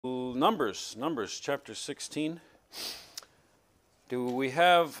Numbers chapter 16. Do we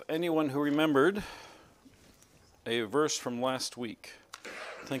have anyone who remembered a verse from last week?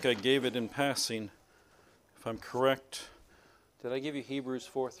 I think I gave it in passing, if I'm correct. Did I give you Hebrews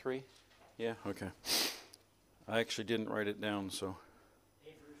 4:3? Yeah, okay. I actually didn't write it down, so.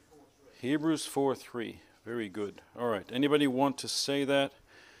 Hebrews 4:3. Very good. All right. Anybody want to say that?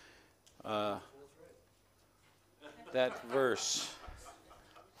 That verse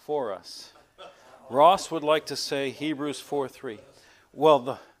for us. Ross would like to say Hebrews 4:3.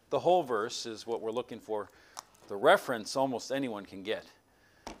 Well, the whole verse is what we're looking for. The reference almost anyone can get.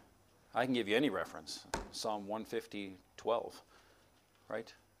 I can give you any reference. Psalm 150:12,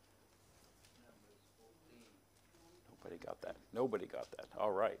 right? Nobody got that.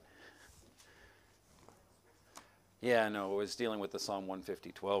 All right. Yeah, no, I was dealing with the Psalm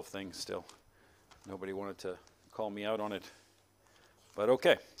 150:12 thing still. Nobody wanted to call me out on it. But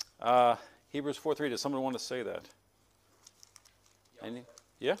okay. Hebrews 4:3. Does someone want to say that? Yeah. Any?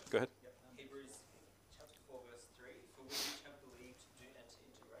 Yeah, go ahead. Yep. Hebrews chapter 4 verse 3. For we which have believed do enter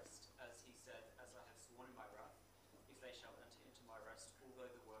into rest, as he said, as I have sworn in my wrath, if they shall enter into my rest, although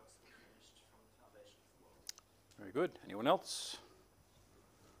the works were finished from the foundation of the world. Very good. Anyone else?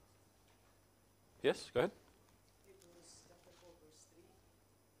 Yes, go ahead. Hebrews chapter 4 verse 3.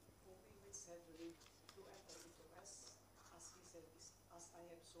 For we which have believed do enter into rest, as he said, as I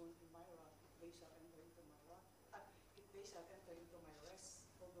have sworn in my wrath, if they shall enter into my wrath, if they shall enter into my rest,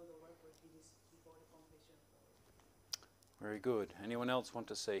 although the work were finished before the foundation of the world. Very good. Anyone else want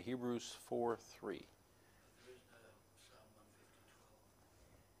to say Hebrews 4:3?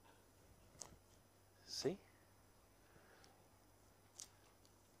 See?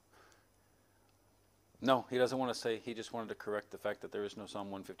 No, he doesn't want to say. He just wanted to correct the fact that there is no Psalm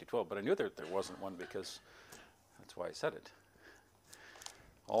 150:12. But I knew that there wasn't one because that's why I said it.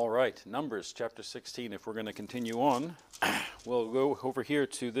 All right, Numbers chapter 16. If we're going to continue on, we'll go over here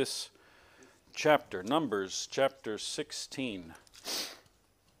to this chapter, Numbers chapter 16.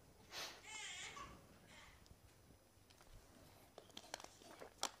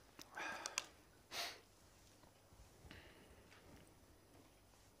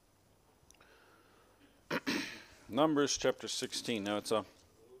 Numbers chapter 16. Now it's a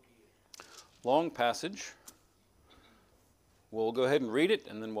long passage. We'll go ahead and read it,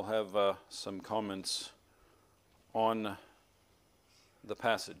 and then we'll have some comments on the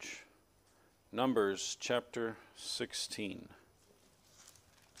passage. Numbers chapter 16.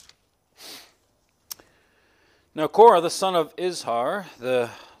 Now Korah the son of Izhar, the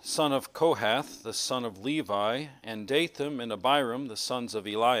son of Kohath, the son of Levi, and Dathan and Abiram, the sons of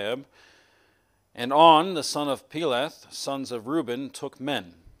Eliab, and On, the son of Peleth, sons of Reuben, took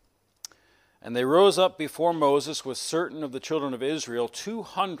men. And they rose up before Moses with certain of the children of Israel,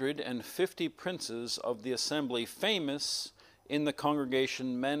 250 princes of the assembly, famous in the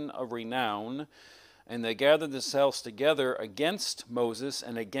congregation, men of renown. And they gathered themselves together against Moses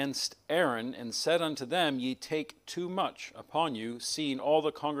and against Aaron, and said unto them, Ye take too much upon you, seeing all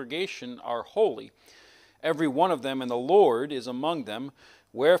the congregation are holy, every one of them, and the Lord is among them.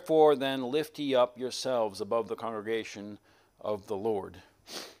 Wherefore then lift ye up yourselves above the congregation of the Lord.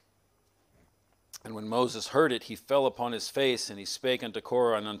 And when Moses heard it, he fell upon his face, and he spake unto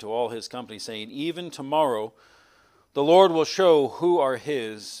Korah and unto all his company, saying, Even tomorrow the Lord will show who are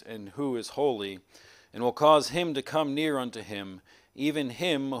his, and who is holy, and will cause him to come near unto him. Even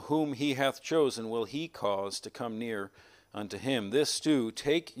him whom he hath chosen will he cause to come near unto him. This do,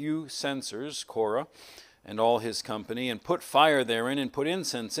 take you censers, Korah, and all his company, and put fire therein, and put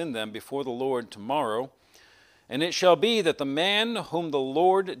incense in them before the Lord tomorrow. And it shall be that the man whom the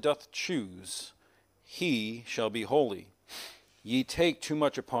Lord doth choose, he shall be holy. Ye take too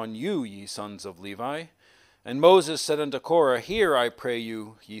much upon you, ye sons of Levi. And Moses said unto Korah, Hear, I pray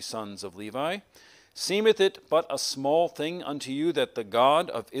you, ye sons of Levi. Seemeth it but a small thing unto you that the God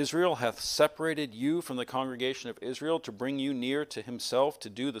of Israel hath separated you from the congregation of Israel to bring you near to himself, to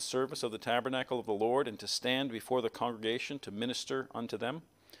do the service of the tabernacle of the Lord, and to stand before the congregation to minister unto them?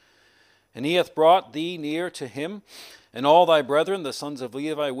 And he hath brought thee near to him, and all thy brethren, the sons of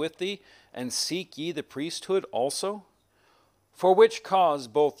Levi, with thee, and seek ye the priesthood also? For which cause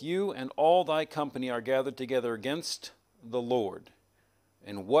both you and all thy company are gathered together against the Lord.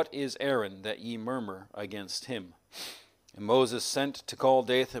 And what is Aaron that ye murmur against him? And Moses sent to call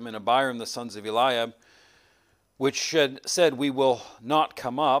Dathan and Abiram, the sons of Eliab, which said, We will not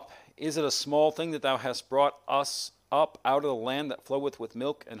come up. Is it a small thing that thou hast brought us up out of the land that floweth with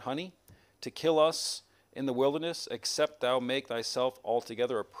milk and honey, to kill us in the wilderness, except thou make thyself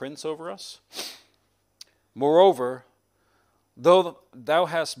altogether a prince over us? Moreover, Though thou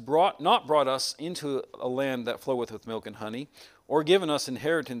hast not brought us into a land that floweth with milk and honey, or given us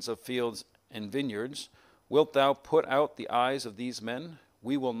inheritance of fields and vineyards, wilt thou put out the eyes of these men?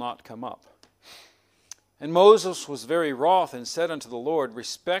 We will not come up. And Moses was very wroth, and said unto the Lord,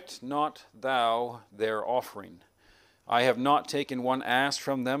 Respect not thou their offering. I have not taken one ass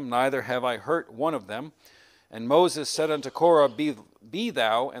from them, neither have I hurt one of them. And Moses said unto Korah, Be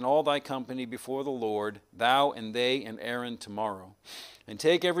thou and all thy company before the Lord, thou and they and Aaron tomorrow. And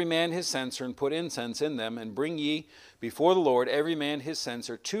take every man his censer, and put incense in them, and bring ye before the Lord every man his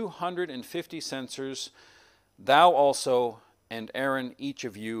censer, 250 censers, thou also and Aaron each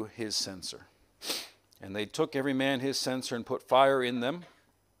of you his censer. And they took every man his censer, and put fire in them,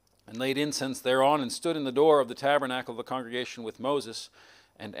 and laid incense thereon, and stood in the door of the tabernacle of the congregation with Moses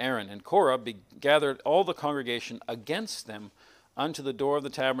and Aaron. And Korah gathered all the congregation against them unto the door of the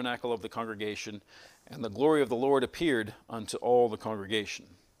tabernacle of the congregation, and the glory of the Lord appeared unto all the congregation.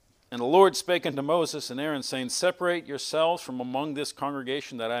 And the Lord spake unto Moses and Aaron, saying, Separate yourselves from among this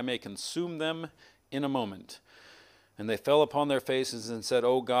congregation, that I may consume them in a moment. And they fell upon their faces and said,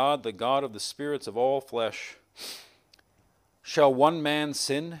 O God, the God of the spirits of all flesh, shall one man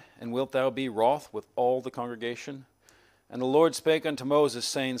sin, and wilt thou be wroth with all the congregation? And the Lord spake unto Moses,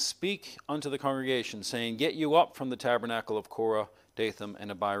 saying, Speak unto the congregation, saying, Get you up from the tabernacle of Korah, Dathan,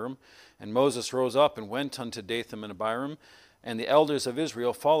 and Abiram. And Moses rose up and went unto Dathan and Abiram, and the elders of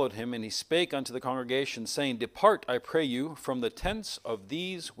Israel followed him. And he spake unto the congregation, saying, Depart, I pray you, from the tents of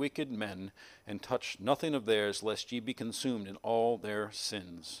these wicked men, and touch nothing of theirs, lest ye be consumed in all their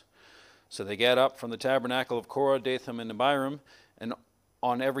sins. So they gat up from the tabernacle of Korah, Dathan, and Abiram, and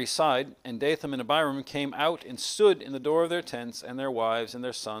on every side, and Dathan and Abiram came out and stood in the door of their tents, and their wives, and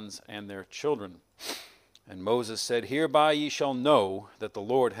their sons, and their children. And Moses said, Hereby ye shall know that the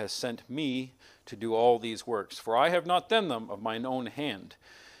Lord has sent me to do all these works, for I have not done them of mine own hand.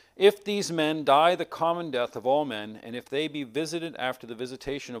 If these men die the common death of all men, and if they be visited after the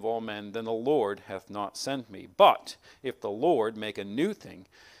visitation of all men, then the Lord hath not sent me. But if the Lord make a new thing,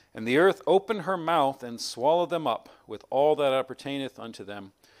 and the earth open her mouth and swallow them up with all that appertaineth unto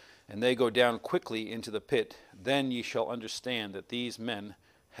them, and they go down quickly into the pit, then ye shall understand that these men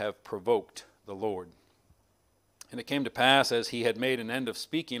have provoked the Lord. And it came to pass, as he had made an end of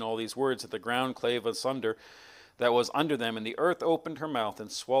speaking all these words, that the ground clave asunder that was under them, and the earth opened her mouth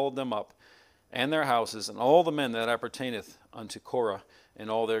and swallowed them up, and their houses, and all the men that appertaineth unto Korah, and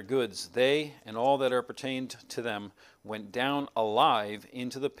all their goods. They and all that appertained to them went down alive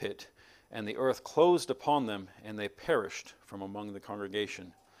into the pit, and the earth closed upon them, and they perished from among the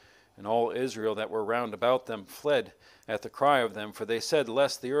congregation. And all Israel that were round about them fled at the cry of them, for they said,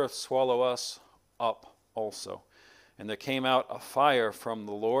 Lest the earth swallow us up also. And there came out a fire from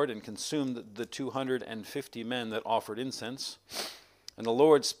the Lord, and consumed the 250 men that offered incense. And the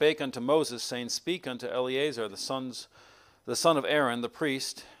Lord spake unto Moses, saying, Speak unto Eleazar the son of Aaron the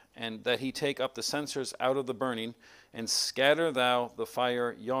priest, and that he take up the censers out of the burning, and scatter thou the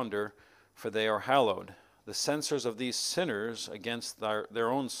fire yonder, for they are hallowed. The censers of these sinners against their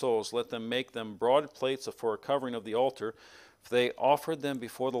own souls, let them make them broad plates for a covering of the altar, for they offered them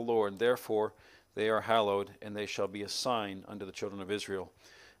before the Lord. Therefore they are hallowed, and they shall be a sign unto the children of Israel.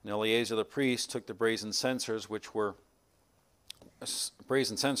 And Eleazar the priest took the brazen censers, wherewith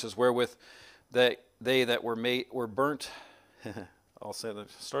they that were burnt. I'll say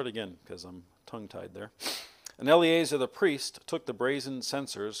that. Start again, because I'm tongue-tied there. And Eleazar the priest took the brazen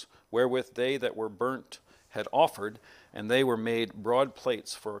censers, wherewith they that were burnt had offered, and they were made broad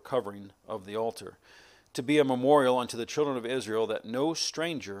plates for a covering of the altar, to be a memorial unto the children of Israel, that no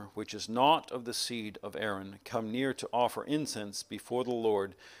stranger which is not of the seed of Aaron come near to offer incense before the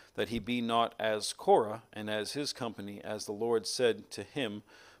Lord, that he be not as Korah and as his company, as the Lord said to him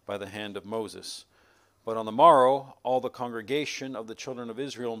by the hand of Moses. But on the morrow all the congregation of the children of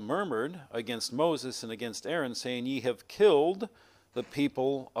Israel murmured against Moses and against Aaron, saying, Ye have killed the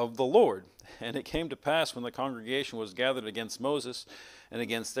people of the Lord. And it came to pass, when the congregation was gathered against Moses and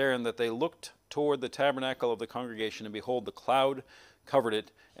against Aaron, that they looked toward the tabernacle of the congregation, and behold, the cloud covered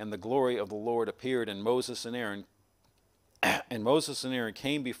it, and the glory of the Lord appeared, and Moses and Aaron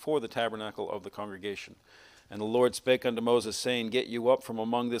came before the tabernacle of the congregation. And the Lord spake unto Moses, saying, Get you up from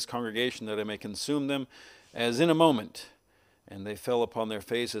among this congregation, that I may consume them as in a moment. And they fell upon their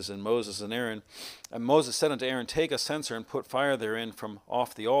faces, and Moses and Aaron. And Moses said unto Aaron, Take a censer, and put fire therein from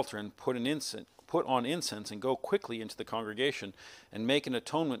off the altar, and put put on incense and go quickly into the congregation and make an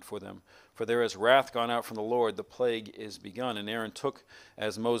atonement for them. For there is wrath gone out from the Lord, the plague is begun. And Aaron took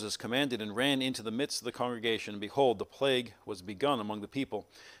as Moses commanded and ran into the midst of the congregation. And behold, the plague was begun among the people.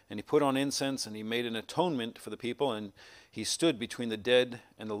 And he put on incense and he made an atonement for the people. And he stood between the dead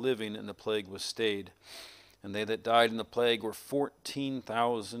and the living, and the plague was stayed. And they that died in the plague were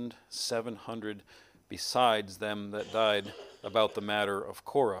 14,700, besides them that died about the matter of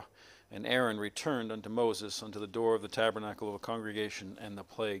Korah. And Aaron returned unto Moses unto the door of the tabernacle of the congregation, and the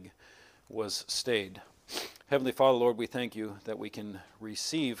plague was stayed. Heavenly Father, Lord, we thank you that we can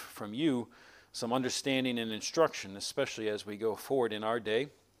receive from you some understanding and instruction, especially as we go forward in our day.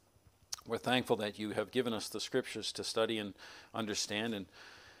 We're thankful that you have given us the scriptures to study and understand. And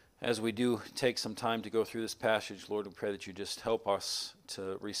as we do take some time to go through this passage, Lord, we pray that you just help us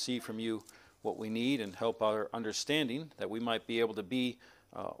to receive from you what we need and help our understanding, that we might be able to be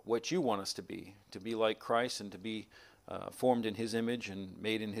what you want us to be like Christ, and to be formed in his image and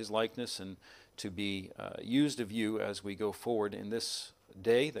made in his likeness, and to be used of you as we go forward in this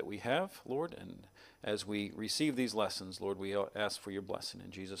day that we have, Lord. And as we receive these lessons, Lord, we ask for your blessing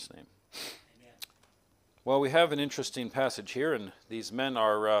in Jesus' name. Amen. Well, we have an interesting passage here, and these men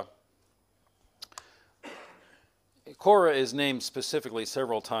are... Korah is named specifically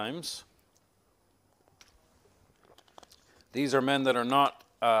several times. These are men that are not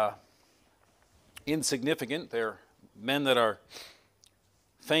insignificant. They're men that are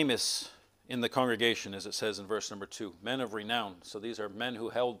famous in the congregation, as it says in verse number 2. Men of renown. So these are men who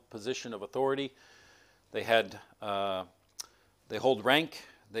held position of authority. They hold rank.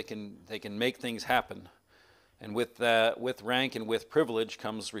 They can make things happen. And with rank and with privilege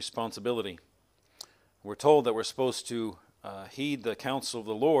comes responsibility. We're told that we're supposed to heed the counsel of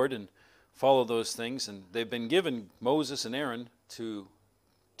the Lord and follow those things, and they've been given Moses and Aaron to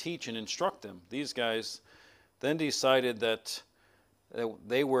teach and instruct them. These guys then decided that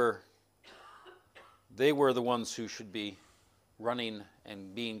they were the ones who should be running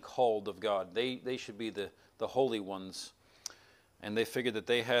and being called of God. They should be the holy ones, and they figured that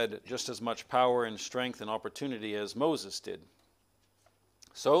they had just as much power and strength and opportunity as Moses did.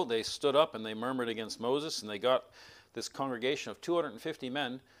 So they stood up and they murmured against Moses, and they got this congregation of 250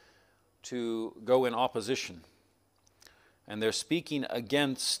 men to go in opposition. And they're speaking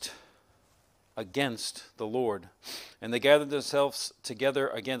against the Lord. And they gathered themselves together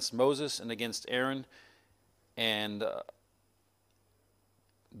against Moses and against Aaron, and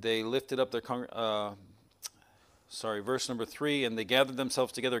they lifted up their verse number 3, and they gathered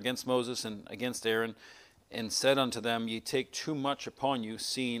themselves together against Moses and against Aaron, and said unto them, Ye take too much upon you,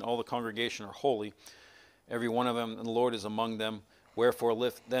 seeing all the congregation are holy, every one of them, and the Lord is among them. Wherefore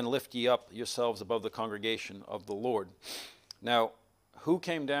lift ye up yourselves above the congregation of the Lord. Now, who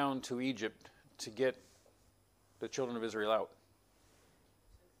came down to Egypt to get the children of Israel out?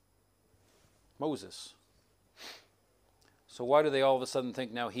 Moses. So why do they all of a sudden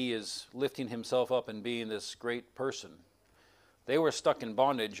think now he is lifting himself up and being this great person? They were stuck in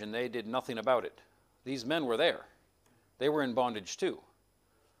bondage and they did nothing about it. These men were there. They were in bondage too.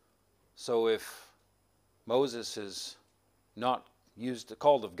 So if Moses is not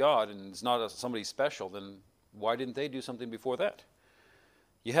called of God and is not somebody special, then why didn't they do something before that?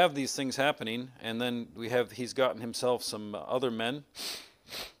 You have these things happening, and then he's gotten himself some other men.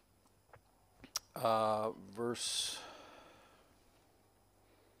 Go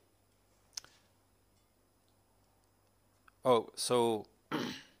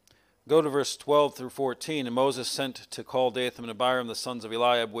to verse 12 through 14. And Moses sent to call Dathan and Abiram, the sons of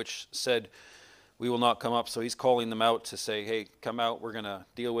Eliab, which said, We will not come up. So he's calling them out to say, hey, come out. We're going to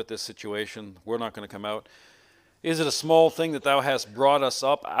deal with this situation. We're not going to come out. Is it a small thing that thou hast brought us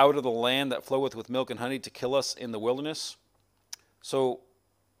up out of the land that floweth with milk and honey to kill us in the wilderness? So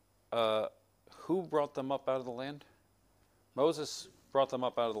who brought them up out of the land? Moses brought them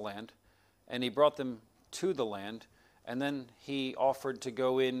up out of the land, and he brought them to the land, and then he offered to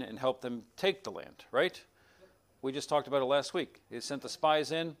go in and help them take the land, right? We just talked about it last week. He sent the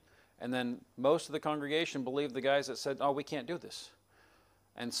spies in, and then most of the congregation believed the guys that said, oh, we can't do this.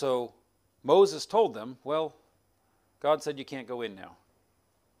 And so Moses told them, well, God said you can't go in now.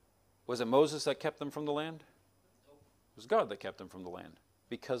 Was it Moses that kept them from the land? It was God that kept them from the land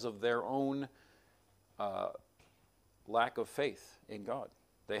because of their own lack of faith in God.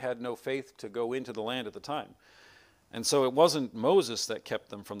 They had no faith to go into the land at the time. And so it wasn't Moses that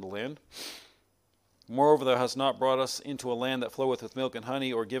kept them from the land. Moreover, thou hast not brought us into a land that floweth with milk and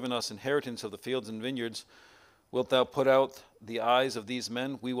honey, or given us inheritance of the fields and vineyards. Wilt thou put out the eyes of these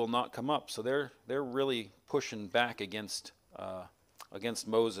men? We will not come up. So they're really pushing back against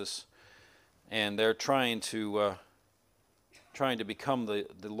Moses. and they're trying to become the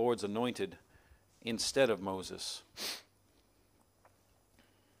Lord's anointed instead of Moses.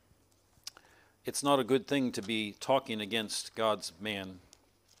 It's not a good thing to be talking against God's man.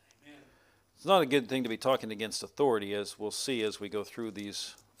 Amen. It's not a good thing to be talking against authority, as we'll see as we go through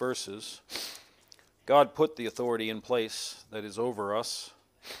these verses. God put the authority in place that is over us,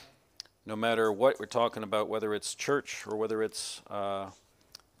 no matter what we're talking about, whether it's church or whether it's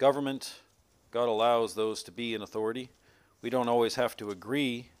government. God allows those to be in authority. We don't always have to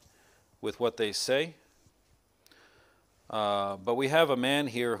agree with what they say. But we have a man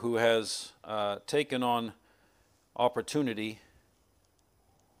here who has taken on opportunity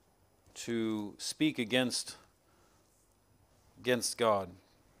to speak against God.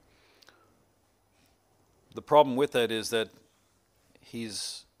 The problem with that is that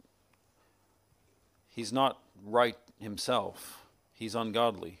he's not right himself. He's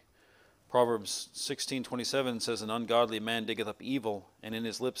ungodly. Proverbs 16:27 says, "An ungodly man diggeth up evil, and in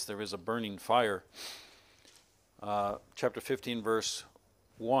his lips there is a burning fire." Chapter 15, verse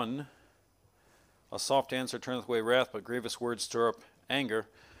 1, "A soft answer turneth away wrath, but grievous words stir up anger."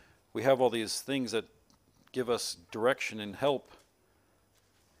 We have all these things that give us direction and help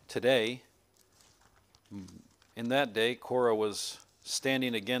today. In that day, Korah was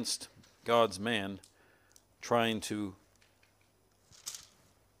standing against God's man, trying to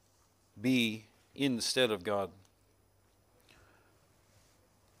be instead of God.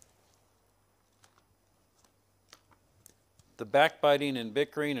 The backbiting and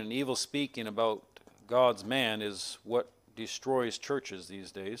bickering and evil speaking about God's man is what destroys churches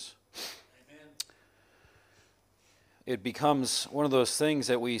these days. Amen. It becomes one of those things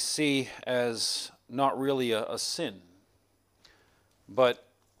that we see as not really a sin. But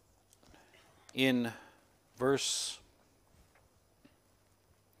in verse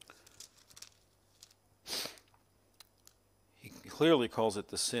he clearly calls it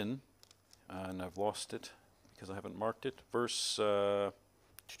the sin, and I've lost it because I haven't marked it. Verse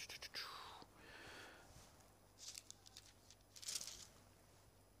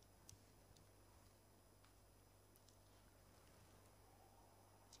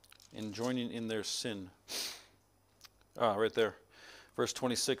in joining in their sin. Right there. Verse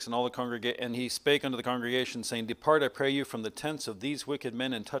 26, and he spake unto the congregation, saying, Depart, I pray you, from the tents of these wicked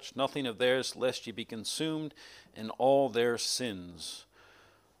men, and touch nothing of theirs, lest ye be consumed in all their sins.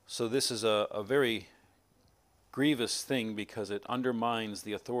 So this is a very grievous thing, because it undermines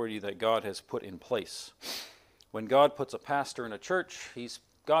the authority that God has put in place. When God puts a pastor in a church,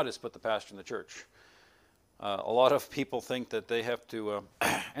 God has put the pastor in the church. A lot of people think that they have to,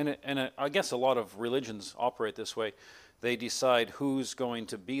 I guess a lot of religions operate this way. They decide who's going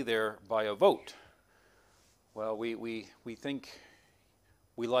to be there by a vote. Well, we think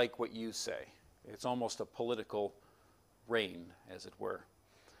we like what you say. It's almost a political reign, as it were.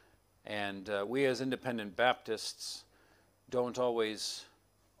 And we as independent Baptists don't always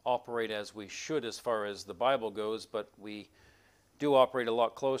operate as we should as far as the Bible goes, but we do operate a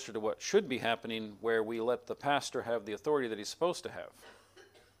lot closer to what should be happening, where we let the pastor have the authority that he's supposed to have.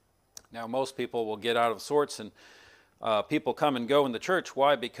 Now, most people will get out of sorts, and people come and go in the church.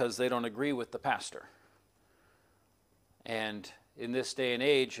 Why? Because they don't agree with the pastor. And in this day and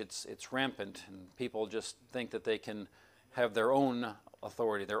age, it's rampant, and people just think that they can have their own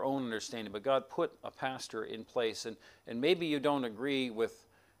authority, their own understanding. But God put a pastor in place, and maybe you don't agree with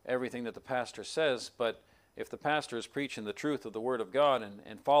everything that the pastor says, but if the pastor is preaching the truth of the Word of God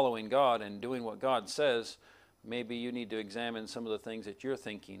and following God and doing what God says, maybe you need to examine some of the things that you're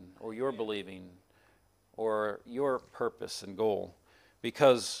thinking or you're believing or your purpose and goal,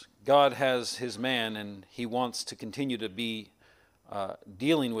 because God has his man, and he wants to continue to be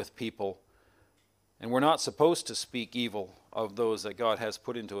dealing with people, and we're not supposed to speak evil of those that God has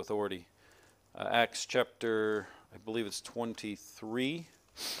put into authority. Acts chapter, I believe it's 23.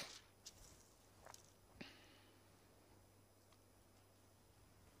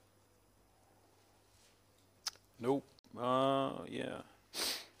 Nope. Yeah.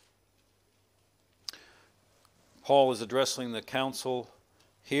 Paul is addressing the council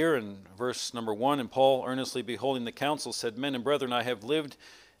here in verse number 1. And Paul, earnestly beholding the council, said, Men and brethren, I have lived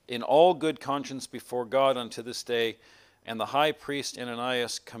in all good conscience before God unto this day. And the high priest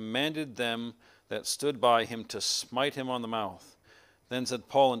Ananias commanded them that stood by him to smite him on the mouth. Then said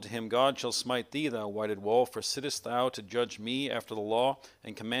Paul unto him, God shall smite thee, thou whited wall, for sittest thou to judge me after the law,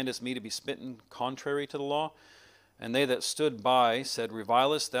 and commandest me to be smitten contrary to the law? And they that stood by said,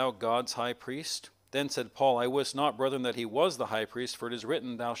 Revilest thou God's high priest? Then said Paul, I wist not, brethren, that he was the high priest, for it is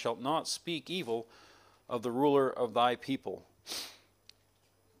written, Thou shalt not speak evil of the ruler of thy people.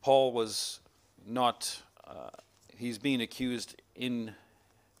 Paul was he's being accused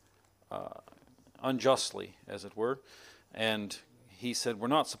unjustly, as it were. And he said, we're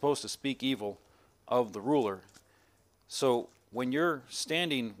not supposed to speak evil of the ruler. So when you're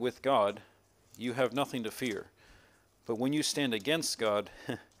standing with God, you have nothing to fear. But when you stand against God,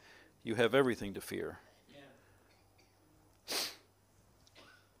 you have everything to fear.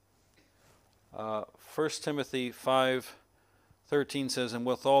 1 Timothy 5:13 says, and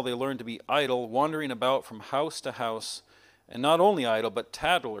withal they learn to be idle, wandering about from house to house, and not only idle, but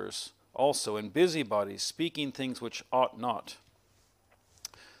tattlers also, and busybodies, speaking things which ought not.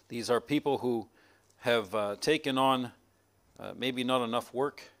 These are people who have taken on maybe not enough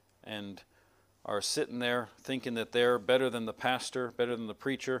work and are sitting there thinking that they're better than the pastor, better than the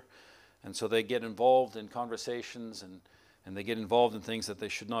preacher, and so they get involved in conversations and they get involved in things that they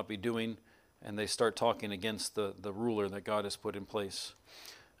should not be doing, and they start talking against the ruler that God has put in place.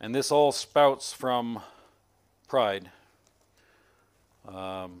 And this all spouts from pride.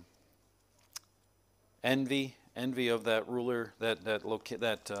 Envy of that ruler,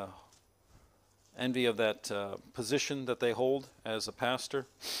 envy of that position that they hold as a pastor,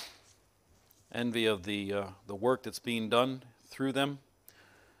 envy of the work that's being done through them.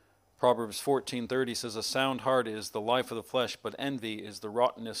 Proverbs 14:30 says, a sound heart is the life of the flesh, but envy is the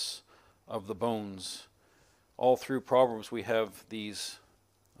rottenness of the bones. All through Proverbs we have these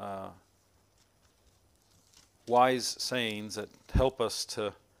wise sayings that help us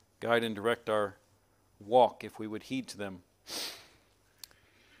to guide and direct our walk if we would heed to them.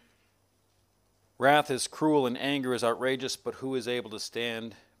 Wrath is cruel and anger is outrageous, but who is able to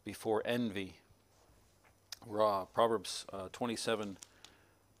stand before envy? Proverbs 27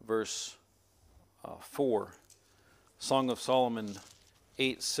 verse 4. Song of Solomon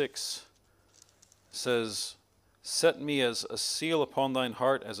 8:6 says, set me as a seal upon thine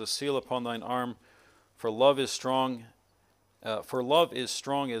heart, as a seal upon thine arm, for love is strong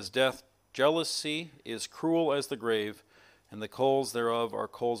as death. Jealousy is cruel as the grave, and the coals thereof are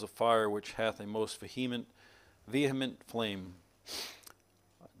coals of fire, which hath a most vehement flame.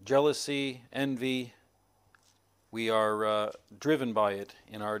 Jealousy, envy, we are driven by it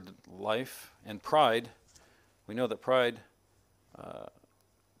in our life. And pride, we know that pride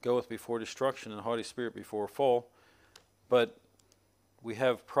goeth before destruction, and a haughty spirit before a fall. But we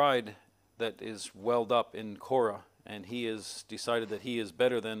have pride that is welled up in Korah, and he has decided that he is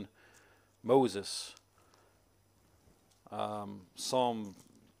better than Moses. Psalm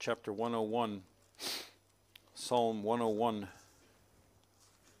chapter 101, Psalm 101.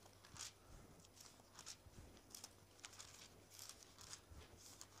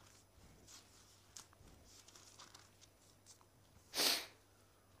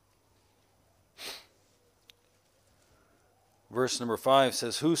 Verse number 5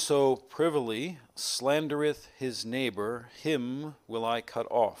 says, whoso privily slandereth his neighbor, him will I cut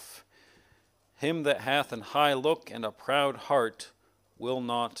off. Him that hath an high look and a proud heart will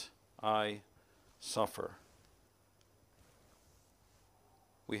not I suffer.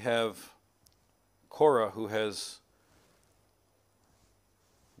 We have Korah, who has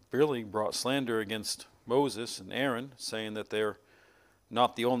really brought slander against Moses and Aaron, saying that they're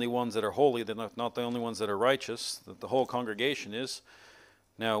not the only ones that are holy, they're not the only ones that are righteous, that the whole congregation is.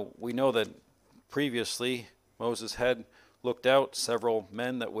 Now, we know that previously Moses had looked out several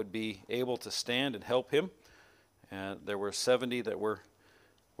men that would be able to stand and help him. And there were 70 that were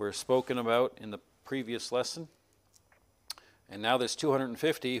spoken about in the previous lesson. And now there's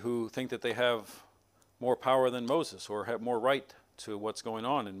 250 who think that they have more power than Moses, or have more right to what's going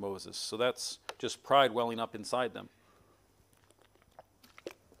on in Moses. So that's just pride welling up inside them.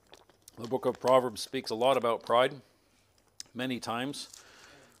 The book of Proverbs speaks a lot about pride, many times.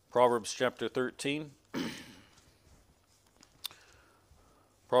 Proverbs chapter 13.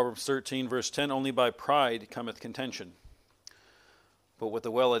 Proverbs 13 verse 10, only by pride cometh contention, but with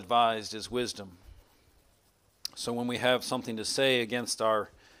the well-advised is wisdom. So when we have something to say against our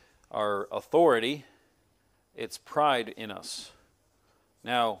authority, it's pride in us.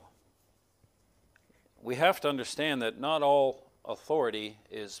 Now, we have to understand that not all authority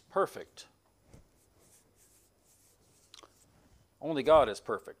is perfect. Only God is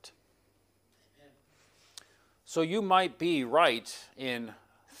perfect. So you might be right in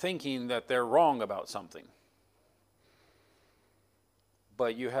thinking that they're wrong about something,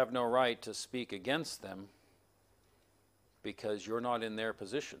 but you have no right to speak against them because you're not in their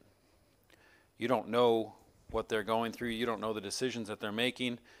position. You don't know what they're going through. You don't know the decisions that they're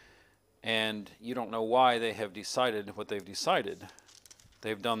making. And you don't know why they have decided what they've decided.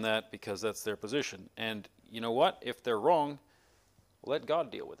 They've done that because that's their position. And you know what? If they're wrong, let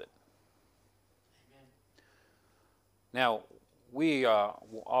God deal with it. Now, we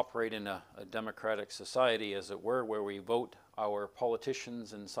operate in a democratic society, as it were, where we vote our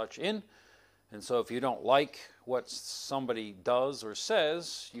politicians and such in. And so if you don't like what somebody does or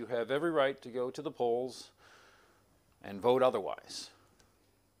says, you have every right to go to the polls and vote otherwise.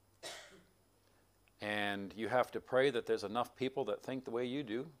 And you have to pray that there's enough people that think the way you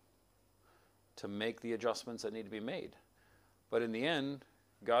do to make the adjustments that need to be made. But in the end,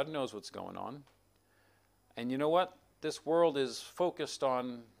 God knows what's going on. And you know what? This world is focused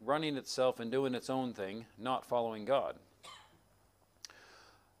on running itself and doing its own thing, not following God.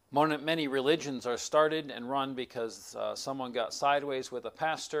 Many religions are started and run because someone got sideways with a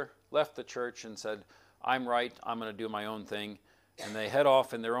pastor, left the church and said, I'm right, I'm going to do my own thing. And they head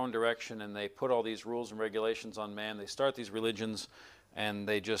off in their own direction and they put all these rules and regulations on man. They start these religions and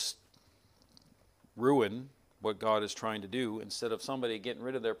they just ruin what God is trying to do, instead of somebody getting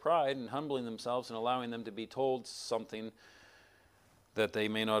rid of their pride and humbling themselves and allowing them to be told something that they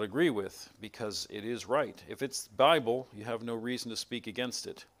may not agree with, because it is right. If it's Bible, you have no reason to speak against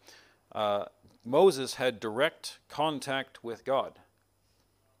it. Moses had direct contact with God.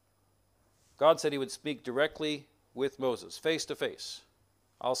 God said he would speak directly with Moses, face to face.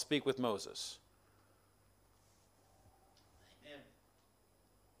 I'll speak with Moses. Amen.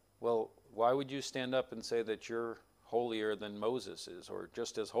 Well, why would you stand up and say that you're holier than Moses is, or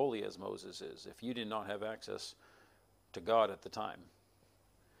just as holy as Moses is, if you did not have access to God at the time?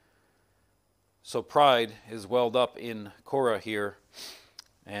 So pride is welled up in Korah here,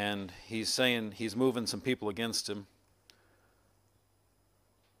 and he's saying he's moving some people against him.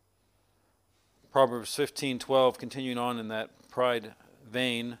 Proverbs 15:12, continuing on in that pride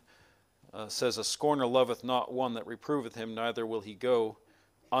vein, says, a scorner loveth not one that reproveth him, neither will he go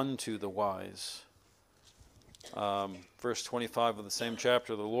unto the wise. Verse 25 of the same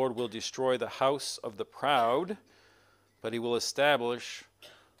chapter, the Lord will destroy the house of the proud, but he will establish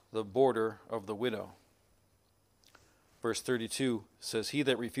the border of the widow. Verse 32 says, he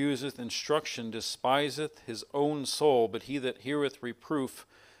that refuseth instruction despiseth his own soul, but he that heareth reproof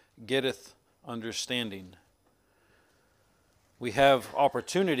getteth understanding. We have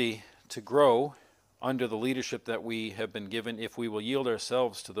opportunity to grow under the leadership that we have been given if we will yield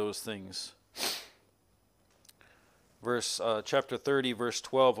ourselves to those things. Chapter 30, verse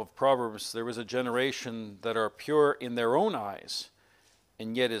 12 of Proverbs, there was a generation that are pure in their own eyes,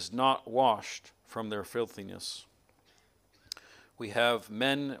 and yet is not washed from their filthiness. We have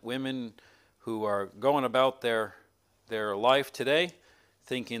men, women who are going about their life today,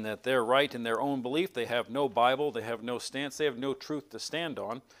 thinking that they're right in their own belief. They have no Bible, they have no stance, they have no truth to stand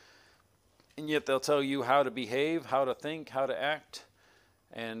on. And yet they'll tell you how to behave, how to think, how to act,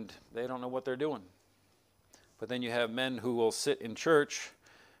 and they don't know what they're doing. But then you have men who will sit in church,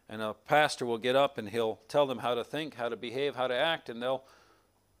 and a pastor will get up and he'll tell them how to think, how to behave, how to act, and they'll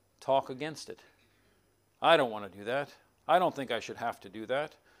talk against it. I don't want to do that. I don't think I should have to do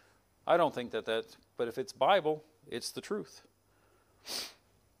that. I don't think that but if it's Bible, it's the truth.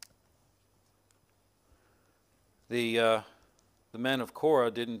 The men of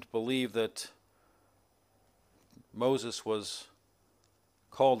Korah didn't believe that Moses was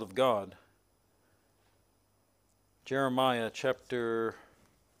called of God. Jeremiah chapter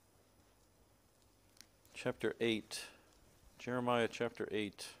 8. Jeremiah chapter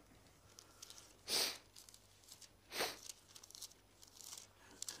 8.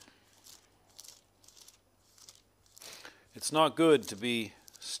 It's not good to be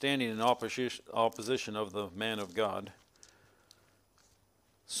standing in opposition of the man of God.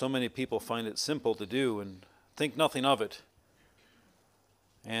 So many people find it simple to do and think nothing of it.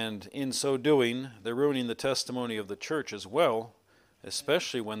 And in so doing, they're ruining the testimony of the church as well,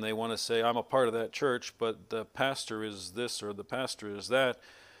 especially when they want to say, I'm a part of that church, but the pastor is this or the pastor is that.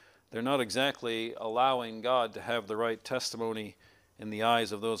 They're not exactly allowing God to have the right testimony in the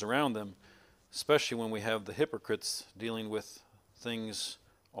eyes of those around them, especially when we have the hypocrites dealing with things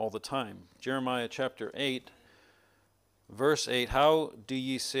all the time. Jeremiah chapter 8, verse 8, how do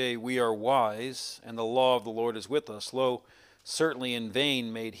ye say we are wise, and the law of the Lord is with us? Lo, certainly in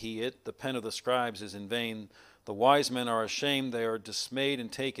vain made he it. The pen of the scribes is in vain. The wise men are ashamed. They are dismayed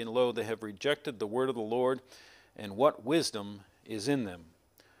and taken low. They have rejected the word of the Lord. And what wisdom is in them?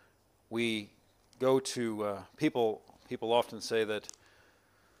 We go to people often say that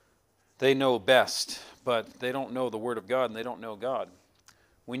they know best, but they don't know the word of God and they don't know God.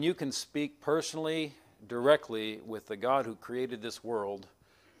 When you can speak personally, directly with the God who created this world,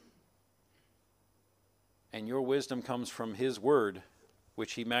 and your wisdom comes from his word,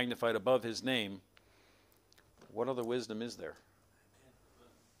 which he magnified above his name, what other wisdom is there?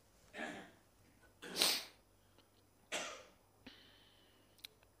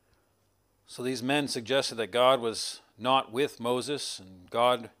 So these men suggested that God was not with Moses,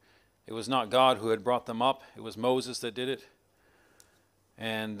 and it was not God who had brought them up, it was Moses that did it.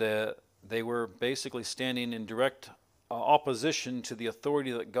 And they were basically standing in direct opposition to the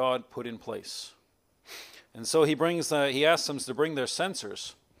authority that God put in place. And so he asks them to bring their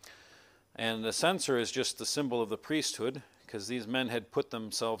censers. And the censer is just the symbol of the priesthood, because these men had put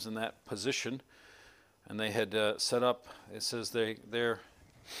themselves in that position, and they had set up, it says they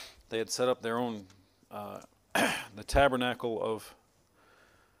had set up their own, the tabernacle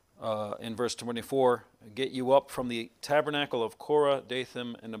of, in verse 24, get you up from the tabernacle of Korah,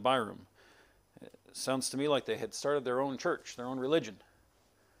 Dathan, and Abiram. It sounds to me like they had started their own church, their own religion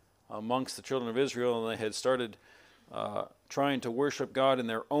amongst the children of Israel, and they had started trying to worship God in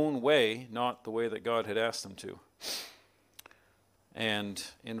their own way, not the way that God had asked them to. And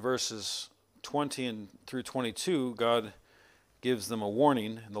in verses 20 through 22, God gives them a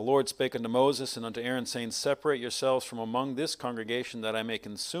warning. And the Lord spake unto Moses and unto Aaron, saying, separate yourselves from among this congregation, that I may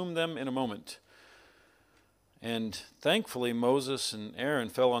consume them in a moment. And thankfully Moses and Aaron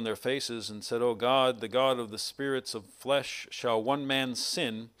fell on their faces and said, O God, the God of the spirits of flesh, shall one man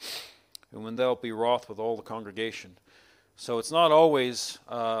sin, and when thou wilt be wroth with all the congregation? So it's not always,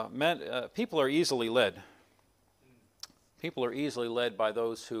 people are easily led. People are easily led by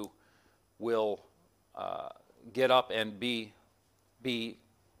those who will get up and be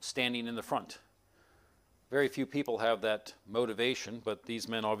standing in the front. Very few people have that motivation, but these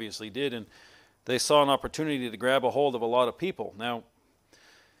men obviously did, and they saw an opportunity to grab a hold of a lot of people. Now,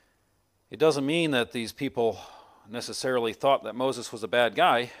 it doesn't mean that these people necessarily thought that Moses was a bad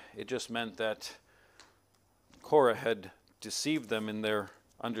guy. It just meant that Korah had deceived them in their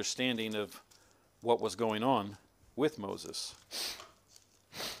understanding of what was going on with Moses.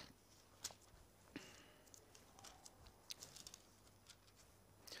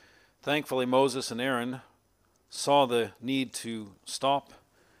 Thankfully, Moses and Aaron saw the need to stop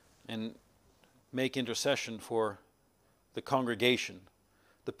and make intercession for the congregation,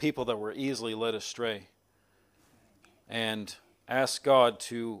 the people that were easily led astray, and ask God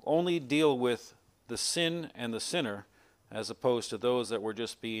to only deal with the sin and the sinner as opposed to those that were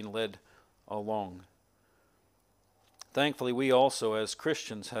just being led along. Thankfully, we also as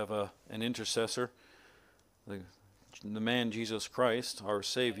Christians have an intercessor, the man Jesus Christ, our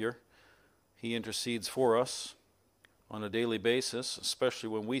Savior. He intercedes for us on a daily basis, especially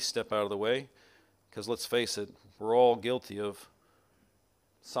when we step out of the way, because let's face it, we're all guilty of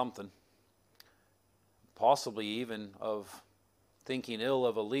something, possibly even of thinking ill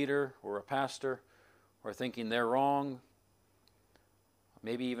of a leader or a pastor, or thinking they're wrong,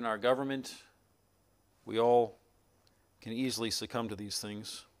 maybe even our government. We all can easily succumb to these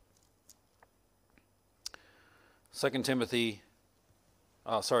things. 1 Timothy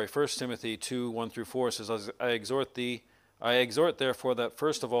 2, 1 through 4 says, I exhort therefore that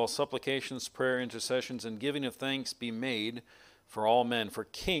first of all supplications, prayer, intercessions, and giving of thanks be made for all men, for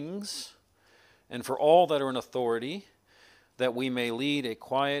kings, and for all that are in authority, that we may lead a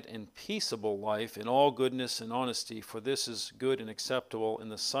quiet and peaceable life in all goodness and honesty, for this is good and acceptable in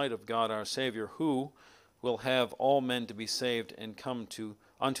the sight of God our Savior, who will have all men to be saved and come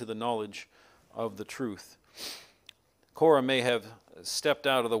unto the knowledge of the truth. Korah may have stepped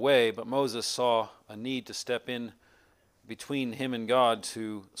out of the way, but Moses saw a need to step in between him and God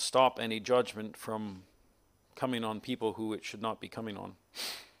to stop any judgment from coming on people who it should not be coming on.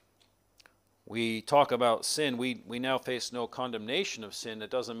 We talk about sin. We now face no condemnation of sin. It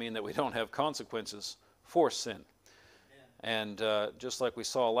doesn't mean that we don't have consequences for sin. And just like we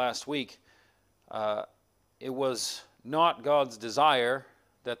saw last week, it was not God's desire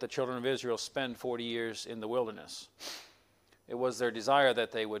that the children of Israel spend 40 years in the wilderness. It was their desire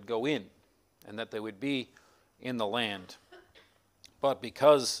that they would go in and that they would be in the land. But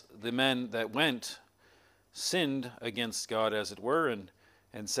because the men that went sinned against God, as it were,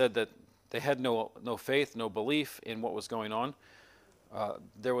 and said that they had no faith, no belief in what was going on,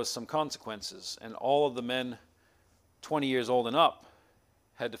 there was some consequences. And all of the men 20 years old and up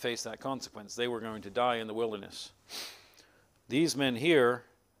had to face that consequence. They were going to die in the wilderness. These men here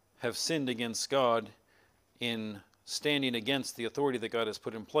have sinned against God in standing against the authority that God has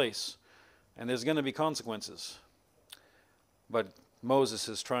put in place. And there's going to be consequences. But Moses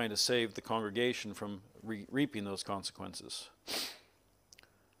is trying to save the congregation from reaping those consequences.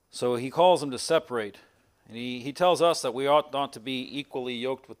 So he calls them to separate. And he tells us that we ought not to be equally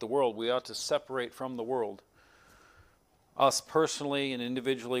yoked with the world. We ought to separate from the world. Us personally and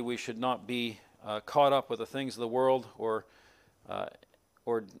individually, we should not be caught up with the things of the world or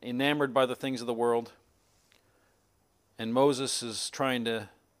enamored by the things of the world. And Moses is trying to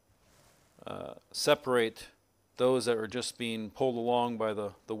separate those that are just being pulled along by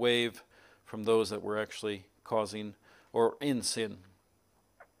the wave from those that were actually causing or in sin.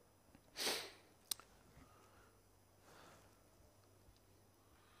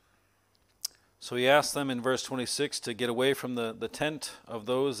 So he asked them in verse 26 to get away from the tent of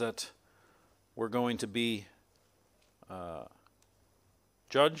those that were going to be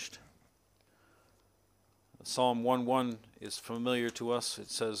judged. Psalm 1:1 is familiar to us. It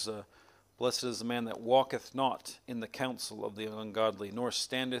says, Blessed is the man that walketh not in the counsel of the ungodly, nor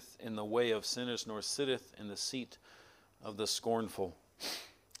standeth in the way of sinners, nor sitteth in the seat of the scornful.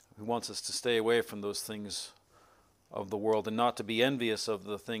 He wants us to stay away from those things of the world and not to be envious of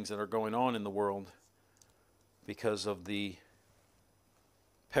the things that are going on in the world because of the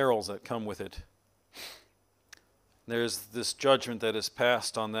perils that come with it. There's this judgment that is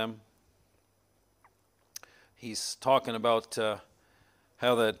passed on them. He's talking about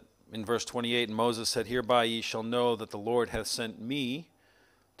how that in verse 28, Moses said, Hereby ye shall know that the Lord hath sent me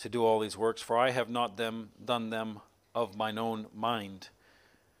to do all these works, for I have not done them of mine own mind.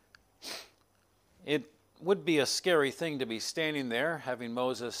 It would be a scary thing to be standing there, having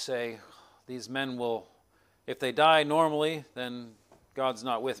Moses say, these men will, if they die normally, then God's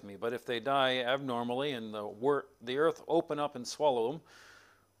not with me. But if they die abnormally and the earth open up and swallow them,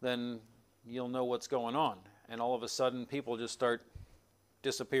 then you'll know what's going on. And all of a sudden, people just start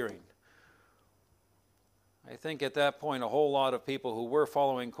disappearing. I think at that point, a whole lot of people who were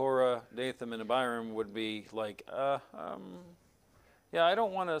following Korah, Dathan, and Abiram would be like, yeah, I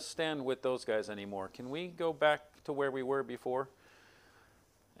don't want to stand with those guys anymore. Can we go back to where we were before?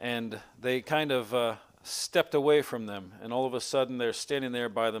 And they kind of stepped away from them, and all of a sudden they're standing there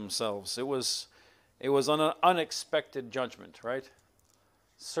by themselves. It was an unexpected judgment, right?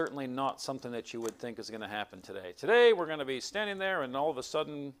 Certainly not something that you would think is going to happen today. Today we're going to be standing there, and all of a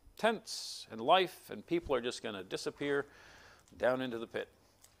sudden tents and life and people are just going to disappear down into the pit.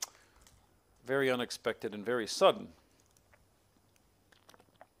 Very unexpected and very sudden.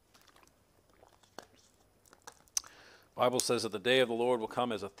 The Bible says that the day of the Lord will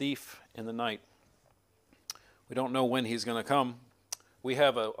come as a thief in the night. We don't know when he's going to come. We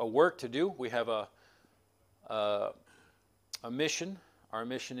have a work to do. We have a mission. Our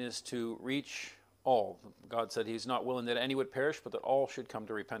mission is to reach all. God said he's not willing that any would perish, but that all should come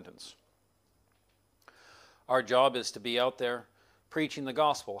to repentance. Our job is to be out there preaching the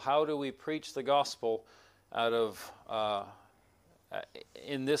gospel. How do we preach the gospel out of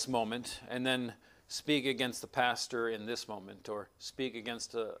in this moment, and then speak against the pastor in this moment, or speak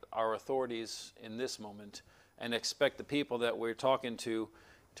against our authorities in this moment, and expect the people that we're talking to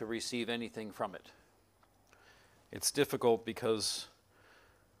receive anything from it? It's difficult because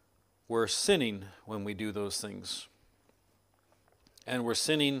we're sinning when we do those things. And we're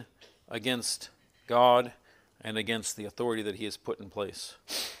sinning against God and against the authority that he has put in place.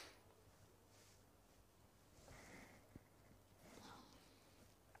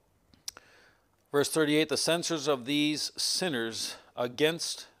 Verse 38, the censors of these sinners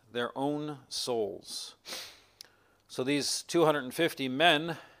against their own souls. So these 250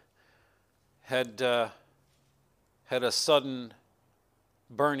 men had a sudden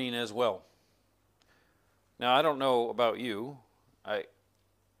burning as well. Now, I don't know about you. I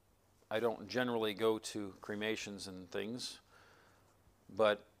don't generally go to cremations and things,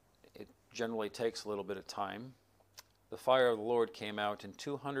 but it generally takes a little bit of time. The fire of the Lord came out, and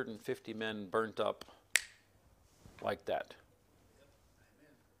 250 men burnt up like that.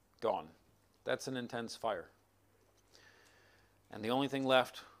 Gone. That's an intense fire. And the only thing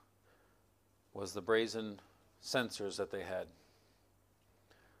left was the brazen censers that they had.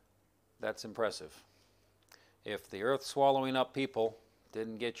 That's impressive. If the earth swallowing up people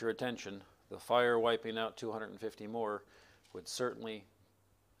didn't get your attention, the fire wiping out 250 more would certainly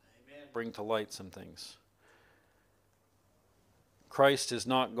bring to light some things. God is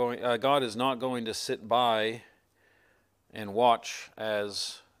not going to sit by and watch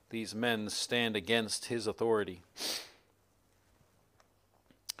as these men stand against his authority.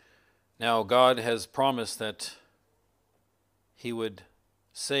 Now, God has promised that he would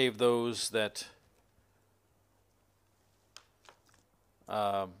save those that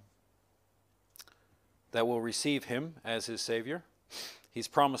will receive him as his Savior. He's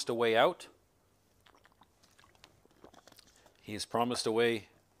promised a way out. He's promised a way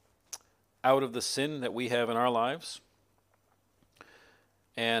out of the sin that we have in our lives.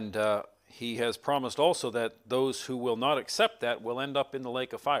 And he has promised also that those who will not accept that will end up in the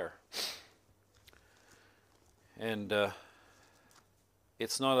lake of fire. And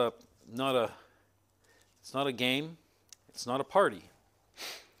it's not a game. It's not a party.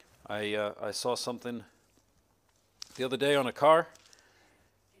 I saw something the other day on a car,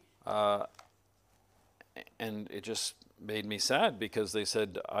 and it just made me sad because they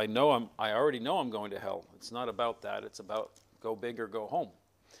said, I already know I'm going to hell. It's not about that. It's about go big or go home.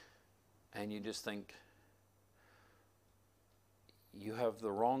 And you just think, you have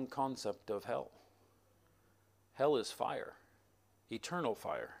the wrong concept of hell. Hell is fire, eternal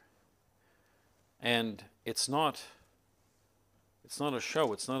fire. And it's not a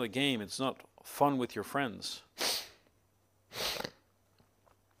show, it's not a game, it's not fun with your friends.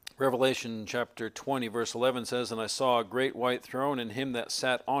 Revelation chapter 20 verse 11 says, "And I saw a great white throne and him that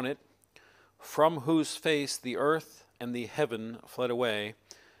sat on it, from whose face the earth and the heaven fled away,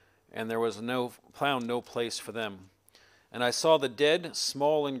 and there was found no place for them. And I saw the dead,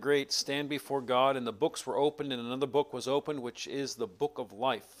 small and great, stand before God, and the books were opened, and another book was opened, which is the book of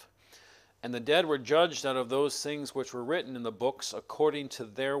life. And the dead were judged out of those things which were written in the books according to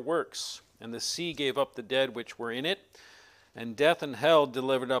their works. And the sea gave up the dead which were in it, and death and hell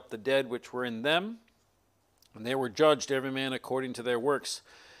delivered up the dead which were in them. And they were judged every man according to their works.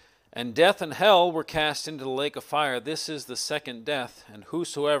 And death and hell were cast into the lake of fire. This is the second death. And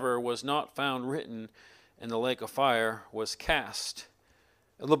whosoever was not found written in the lake of fire was cast.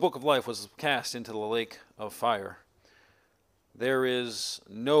 The book of life was cast into the lake of fire." There is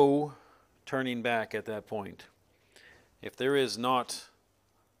no turning back at that point. If there is not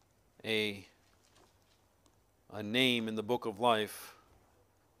a name in the book of life,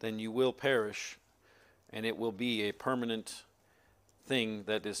 then you will perish, and it will be a permanent thing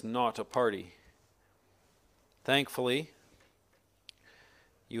that is not a party. Thankfully,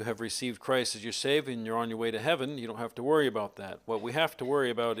 you have received Christ as your Savior and you're on your way to heaven. You don't have to worry about that. What we have to worry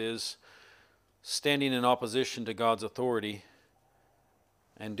about is standing in opposition to God's authority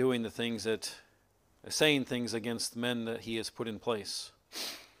and doing the things saying things against the men that He has put in place.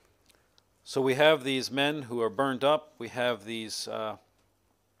 So we have these men who are burnt up. We have these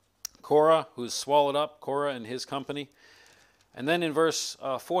Korah, who's swallowed up, Korah and his company. And then in verse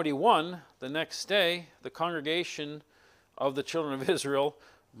 41, the next day, the congregation of the children of Israel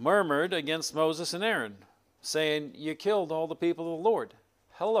murmured against Moses and Aaron, saying, "You killed all the people of the Lord."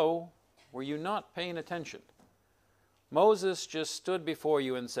 Hello, were you not paying attention? Moses just stood before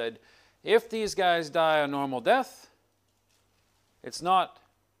you and said, if these guys die a normal death, it's not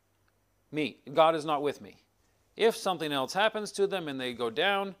me. God is not with me. If something else happens to them and they go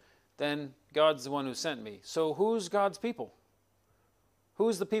down, then God's the one who sent me. So who's God's people?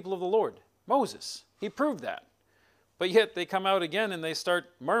 Who's the people of the Lord? Moses. He proved that. But yet they come out again and they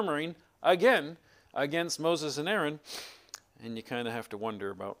start murmuring again against Moses and Aaron. And you kind of have to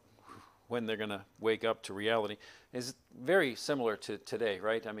wonder about when they're going to wake up to reality. It's very similar to today,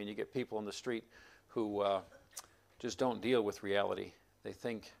 right? I mean, you get people in the street who just don't deal with reality. They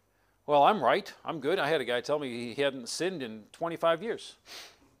think, well, I'm right. I'm good. I had a guy tell me he hadn't sinned in 25 years.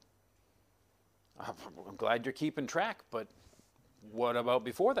 I'm glad you're keeping track, but what about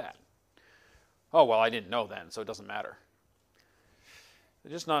before that? Oh, well, I didn't know then, so it doesn't matter.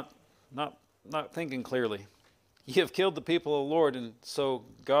 They're just not thinking clearly. You have killed the people of the Lord, and so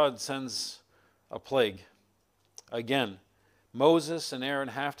God sends a plague. Again, Moses and Aaron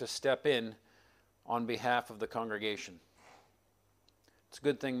have to step in on behalf of the congregation. It's a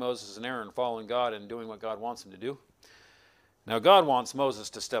good thing Moses and Aaron are following God and doing what God wants them to do. Now, God wants Moses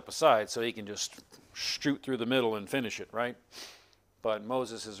to step aside so he can just shoot through the middle and finish it, right? But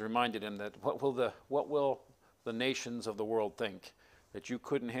Moses has reminded him that what will the nations of the world think? That you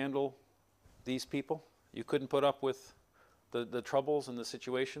couldn't handle these people? You couldn't put up with the troubles and the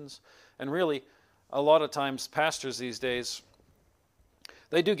situations? And really, a lot of times pastors these days,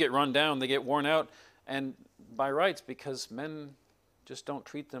 they do get run down, they get worn out, and by rights, because men just don't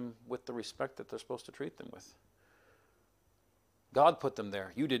treat them with the respect that they're supposed to treat them with. God put them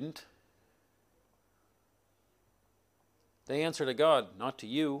there. You didn't. They answer to God, not to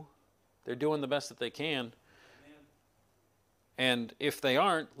you. They're doing the best that they can. Amen. And if they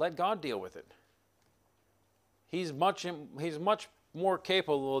aren't, let God deal with it. He's much more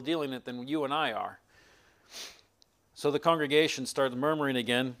capable of dealing with it than you and I are. So the congregation started murmuring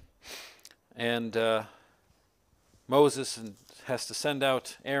again, and Moses has to send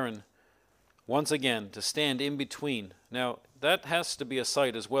out Aaron once again to stand in between. Now, that has to be a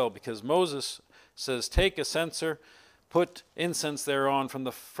sight as well, because Moses says, take a censer, put incense thereon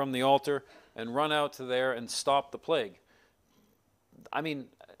from the altar, and run out to there and stop the plague. I mean,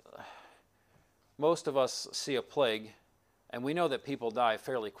 most of us see a plague, and we know that people die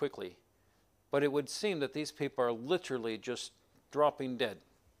fairly quickly. But it would seem that these people are literally just dropping dead.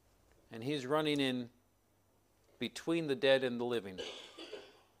 And he's running in between the dead and the living.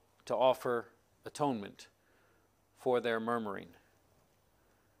 to offer atonement for their murmuring.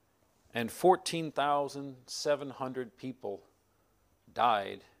 And 14,700 people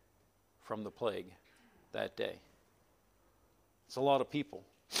died from the plague that day. It's a lot of people.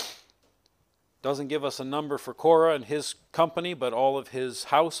 Doesn't give us a number for Korah and his company, but all of his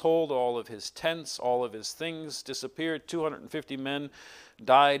household, all of his tents, all of his things disappeared. 250 men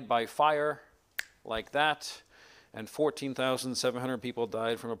died by fire like that, and 14,700 people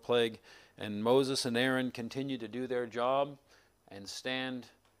died from a plague. And Moses and Aaron continued to do their job and stand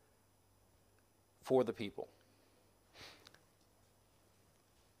for the people.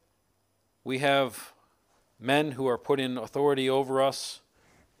 We have men who are put in authority over us,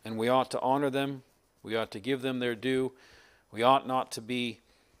 and we ought to honor them. We ought to give them their due. We ought not to be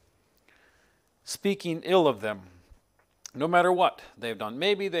speaking ill of them, no matter what they've done.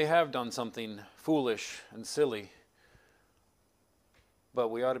 Maybe they have done something foolish and silly, but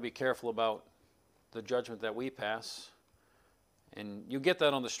we ought to be careful about the judgment that we pass. And you get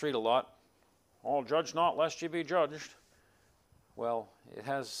that on the street a lot. "Oh, judge not, lest ye be judged." Well, it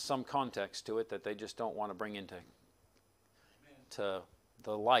has some context to it that they just don't want to bring into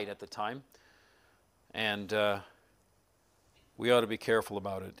the light at the time. And we ought to be careful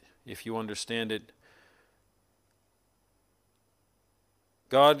about it. If you understand it,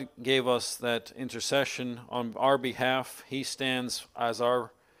 God gave us that intercession on our behalf. He stands as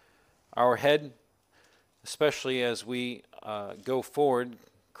our head, especially as we go forward.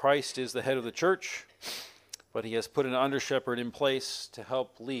 Christ is the head of the church, but he has put an under-shepherd in place to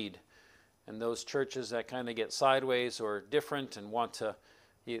help lead. And those churches that kind of get sideways or different and want to,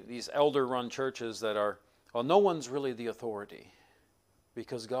 these elder-run churches that are, well, no one's really the authority,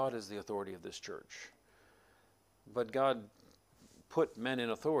 because God is the authority of this church. But God put men in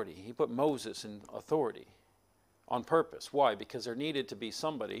authority. He put Moses in authority on purpose. Why? Because there needed to be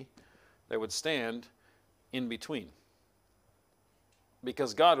somebody that would stand in between.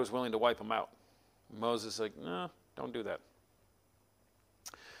 Because God was willing to wipe them out. Moses is like, "No, don't do that."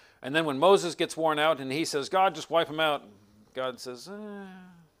 And then when Moses gets worn out and he says, "God, just wipe them out," God says,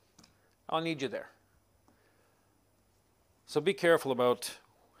 "I'll need you there." So be careful about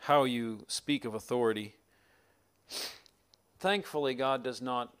how you speak of authority. Thankfully, God does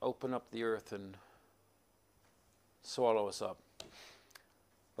not open up the earth and swallow us up.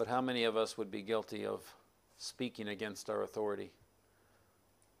 But how many of us would be guilty of speaking against our authority?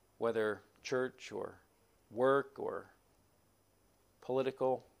 Whether church or work or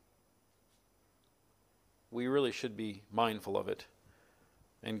political, we really should be mindful of it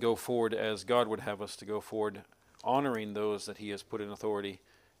and go forward as God would have us to go forward, honoring those that he has put in authority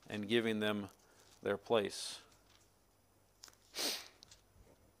and giving them their place.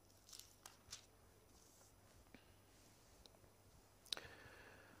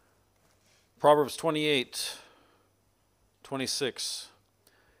 Proverbs 28:26.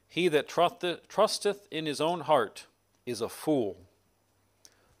 He that trusteth in his own heart is a fool,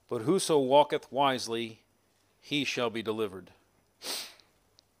 but whoso walketh wisely, he shall be delivered.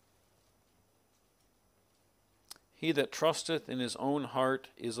 He that trusteth in his own heart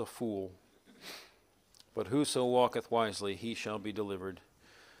is a fool, but whoso walketh wisely, he shall be delivered.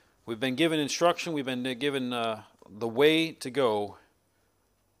 We've been given instruction. We've been given the way to go.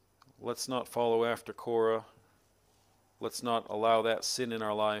 Let's not follow after Korah. Let's not allow that sin in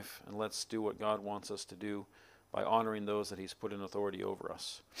our life, and let's do what God wants us to do by honoring those that he's put in authority over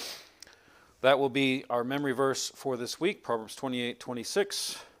us. That will be our memory verse for this week, Proverbs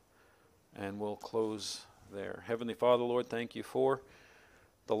 28:26, and we'll close there. Heavenly Father, Lord, thank you for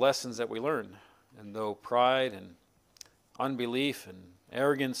the lessons that we learn. And though pride and unbelief and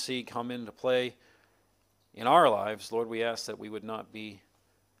arrogancy come into play in our lives, Lord, we ask that we would not be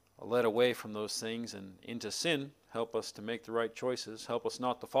led away from those things and into sin. Help us to make the right choices. Help us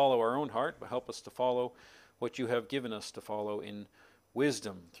not to follow our own heart, but help us to follow what you have given us to follow in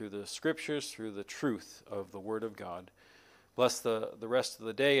wisdom, through the Scriptures, through the truth of the Word of God. Bless the rest of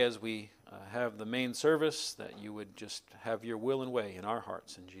the day as we have the main service, that you would just have your will and way in our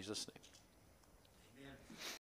hearts. In Jesus' name.